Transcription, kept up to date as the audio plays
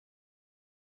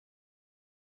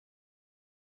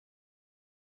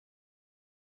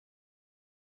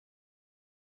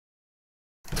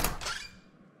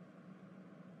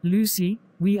Lucy,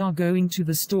 we are going to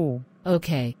the store.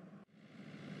 Okay.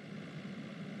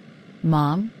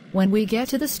 Mom, when we get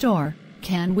to the store,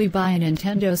 can we buy a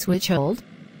Nintendo Switch OLED?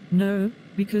 No,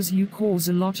 because you cause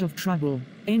a lot of trouble.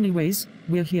 Anyways,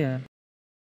 we're here.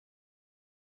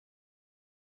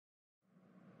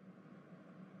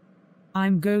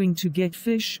 I'm going to get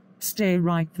fish, stay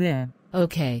right there.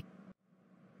 Okay.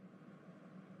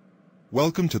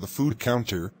 Welcome to the food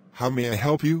counter. How may I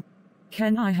help you?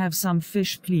 Can I have some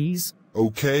fish, please?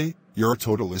 Okay, your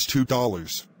total is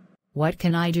 $2. What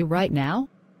can I do right now?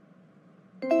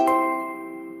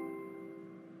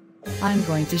 I'm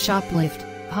going to shoplift.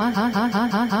 Ha ha ha ha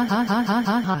ha ha ha ha ha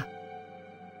ha ha.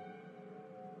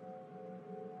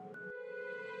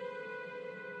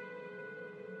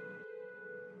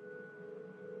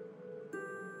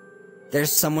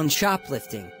 There's someone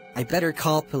shoplifting. I better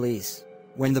call police.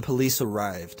 When the police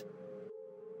arrived.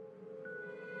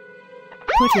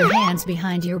 Put your hands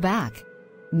behind your back.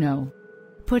 No.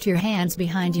 Put your hands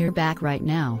behind your back right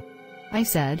now. I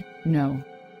said, no.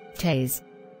 Tase.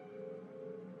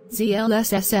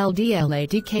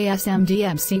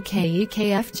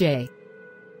 ZLSSLDLADKSMDMCKEKFJ.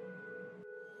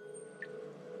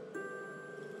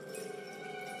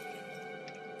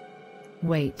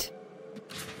 Wait.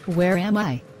 Where am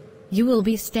I? You will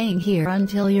be staying here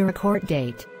until your court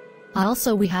date.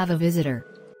 Also, we have a visitor.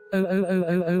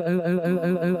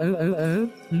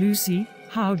 Lucy,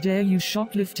 how dare you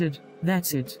shoplifted?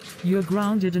 That's it. You're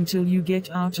grounded until you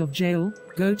get out of jail.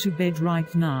 Go to bed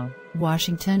right now.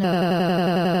 Washington.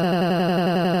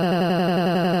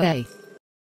 Hey.